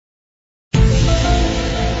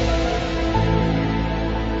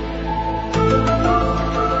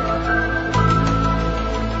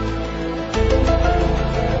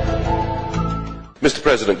Mr.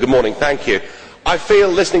 President, good morning. Thank you. I feel,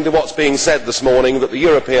 listening to what is being said this morning, that the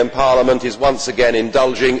European Parliament is once again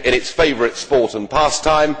indulging in its favourite sport and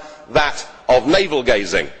pastime, that of navel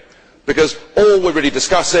gazing, because all we are really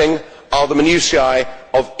discussing are the minutiae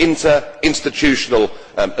of interinstitutional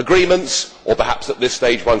agreements, or perhaps at this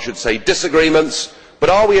stage one should say disagreements, but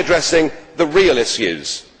are we addressing the real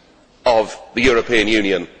issues of the European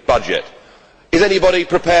Union budget? Is anybody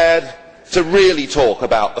prepared to really talk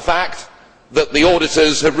about the fact that the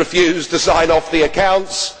auditors have refused to sign off the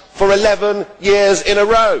accounts for 11 years in a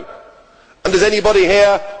row? And does anybody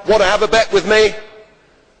here want to have a bet with me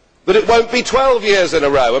that it won't be 12 years in a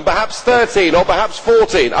row, and perhaps 13 or perhaps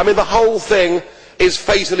 14? I mean, the whole thing is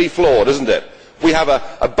fatally flawed, isn't it? We have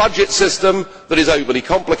a budget system that is overly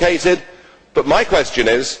complicated, but my question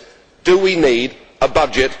is, do we need a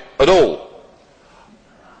budget at all?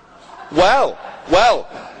 Well,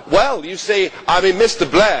 you see, I mean, Mr.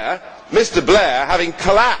 Blair, having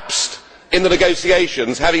collapsed in the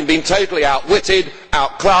negotiations, having been totally outwitted,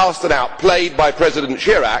 outclassed and outplayed by President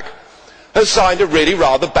Chirac, has signed a really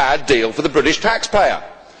rather bad deal for the British taxpayer.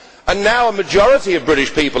 And now a majority of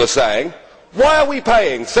British people are saying, why are we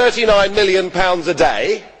paying £39 million a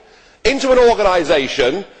day into an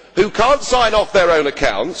organisation who can't sign off their own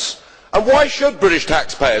accounts, and why should British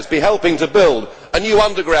taxpayers be helping to build a new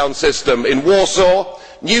underground system in Warsaw,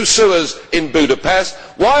 new sewers in Budapest?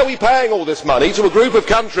 Why are we paying all this money to a group of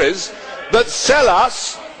countries that sell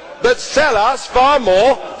us far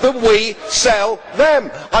more than we sell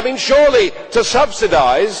them? I mean, surely to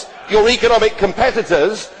subsidise your economic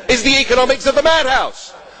competitors is the economics of the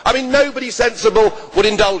madhouse. I mean, nobody sensible would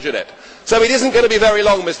indulge in it. So it isn't going to be very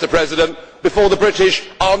long, Mr. President, before the British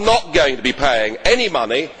are not going to be paying any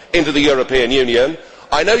money into the European Union.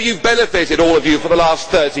 I know you've benefited, all of you, for the last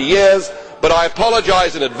 30 years, but I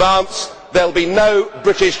apologise in advance. There will be no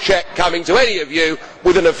British cheque coming to any of you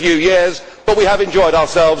within a few years, but we have enjoyed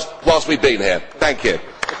ourselves whilst we've been here. Thank you.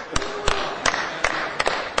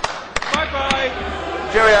 Bye-bye.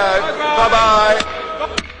 Cheerio. Bye-bye.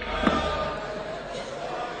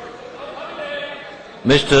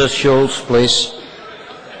 Mr. Schulz, please.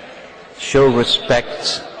 Show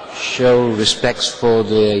respect for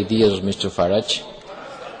the ideas of Mr. Farage.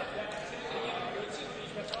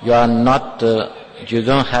 You are not. You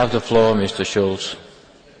don't have the floor, Mr. Schulz.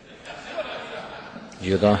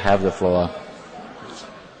 You don't have the floor.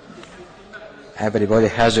 Everybody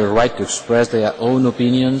has a right to express their own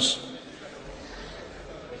opinions.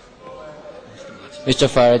 Mr.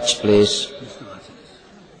 Farage, please.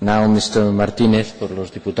 Now, Mr. Martínez, por los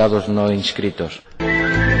diputados no inscritos.